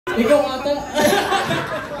Ikaw ata.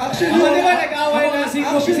 Actually,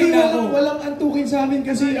 walang antukin sa amin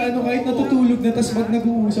kasi kahit natutulog na tas pag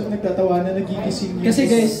nag-uusap, nagtatawanan, nagigising. Kasi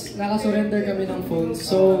guys, naka-surrender kami ng phones.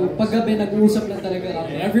 So, paggabi, nag-uusap lang talaga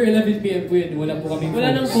kami. Every 11 PM po yun, wala po kami phones. Wala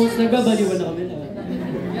nang phones, nagbabaliwan na kami lang.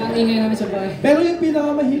 Ang ingay namin sa bahay. Pero yung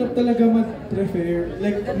pinakamahirap talaga mag-prepare,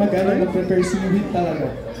 like mag-prepare si Win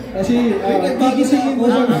talaga. Kasi gigisingin mo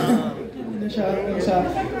siya sa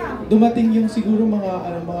dumating yung siguro mga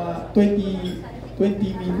 20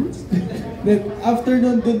 minutes. Then after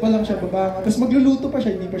nun, dun pa lang siya babangon. Tapos magluluto pa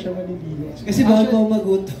siya, hindi pa siya maliligo. Kasi bago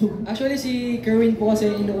magutom. Actually, si Kerwin po kasi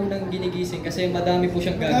inuunang ginigising kasi madami po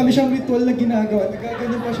siyang gagawin. Madami siyang ritual na ginagawa.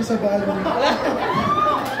 Nagaganyan pa siya sa balon.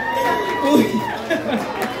 Uy!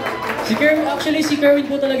 Si Kerwin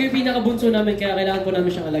po talaga yung pinakabunso namin kaya kailangan po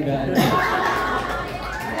namin siyang alagaan.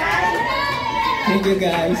 Thank you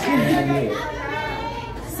guys.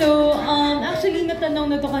 So, actually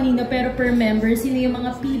natanong na to kanina pero per member, sino yung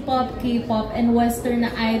mga P-pop, K-pop, and Western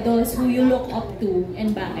na idols who you look up to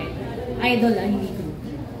and bakit? Idol hindi ko.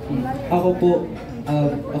 Ako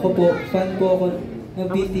po, fan po ako ng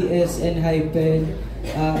BTS and Hypen.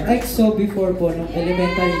 EXO before po, nung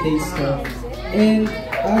elementary days ko. And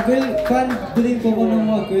fan din po ko ng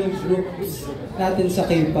mga girl groups natin sa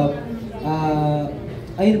K-pop.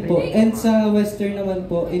 Ayun po. And sa Western naman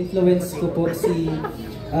po, influence ko po si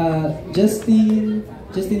Justin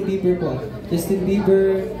Bieber po. Justin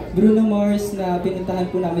Bieber, Bruno Mars na pinuntahan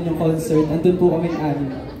po namin yung concert. Andun po kami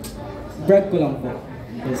anim. Brag ko lang po.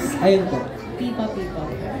 Yes, ayun po. P-pop.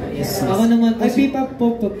 Yes. Ako naman po. Ay,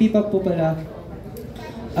 P-pop po pala.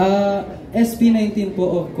 SB19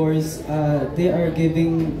 po, of course. They are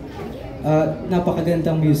giving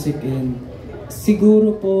napakagandang music and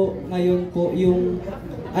siguro po ngayon po yung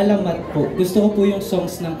Alamat po. Gusto ko po yung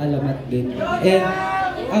songs ng Alamat din. And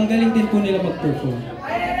ang galing din po nila mag-perform.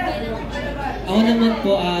 Ako naman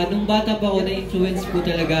po, nung bata pa ako, na-influence po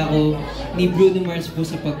talaga ako ni Bruno Mars po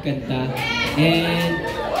sa pagkanta.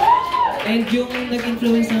 And yung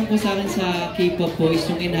nag-influence naman po sa akin sa K-pop po is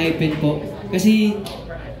yung Enhypen po. Kasi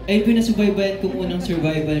ayun po yung nasubaybayan kong unang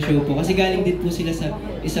survival show po. Kasi galing din po sila sa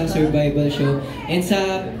isang survival show. And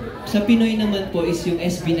sa Pinoy naman po is yung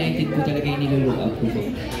SB19 po talaga yung nilolook up po.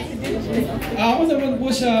 Ako naman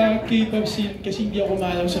po sa K-pop scene kasi hindi ako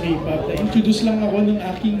maalam sa K-pop. Na-introduce lang ako ng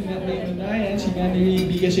aking nanay, si Nanay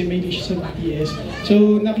Raby kasi may siya sa BTS.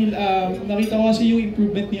 So nakita ko kasi yung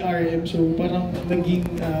improvement ni RM. So parang naging,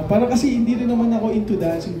 parang kasi hindi rin naman ako into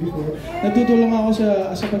dancing before. Natuto lang ako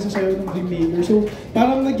sa pagsasayaw ng Dreammaker. So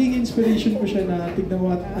parang naging inspiration ko siya na tignan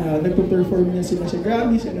mo at nagpo-perform niya sila sa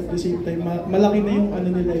Grammys and at the same time malaki na yung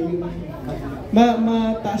nila, yung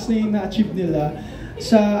mataas na yung na-achieve nila.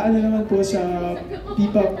 Sa naman po sa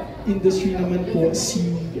P-pop industry naman po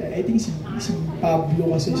I think si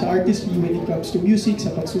Pablo kasi sa artistry when it comes to music, sa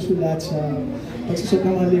pagsusulat ng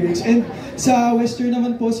mga lyrics. And sa Western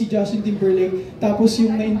naman po si Justin Timberlake. Tapos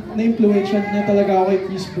yung na-influensya niya talaga ako kay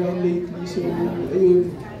Chris Brown lately. So ayun,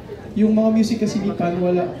 yung mga music kasi ni Pan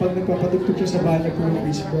pag nagpapatugtog siya sa banda po ng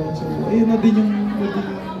Chris Brown. So ayun na din yung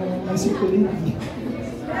music ko lately.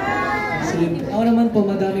 Ako naman po,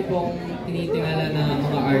 madami po akong tinitingala na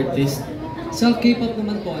mga artist. Sa K-pop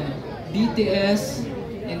naman po, BTS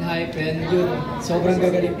and Hypen, yun, sobrang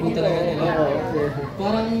gagaling po talaga nila.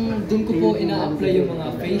 Parang dun ko po ina-apply yung mga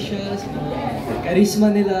facials, mga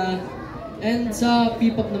charisma nila. And sa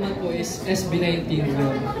P-pop naman po is SB19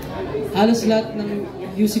 yun. Halos lahat ng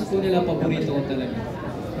music po nila, paborito ko talaga.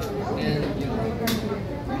 And yun.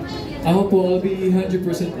 Ako po, I'll be 100%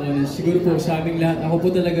 honest. Siguro po sa aming lahat, ako po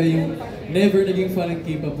talaga yung never naging fan ng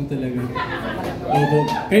K-pop po talaga. Opo.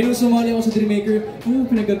 Kaya nung sumali ako sa Dreammaker,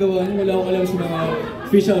 pinagagawa niyo, wala akong alam sa mga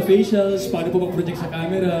facials, paano po mag-project sa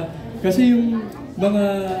camera. Kasi yung mga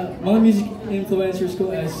music influencers ko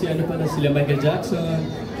as sila Michael Jackson,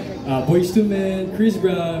 Boyz II Men, Chris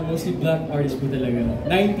Brown, mostly black artists po talaga.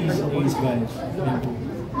 90s, 80s vibes.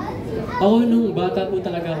 Ako nung bata po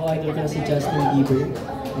talaga ako, idol ka si Justin Bieber.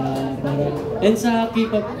 And sa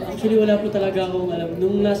K-pop, actually wala po talaga akong alam.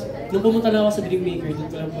 Nung pumunta na ako sa Dreammaker, doon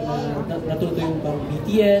ko lang po natuto yung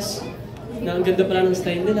BTS, na ang ganda pala ng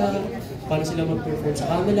style nila, paano sila mag-perform sa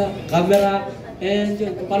camera, and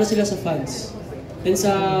yun, paano sila sa fans. And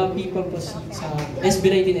sa P-pop po, sa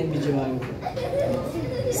SB19 and Video.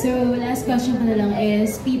 So, last question ko na lang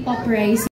is P-pop Rise.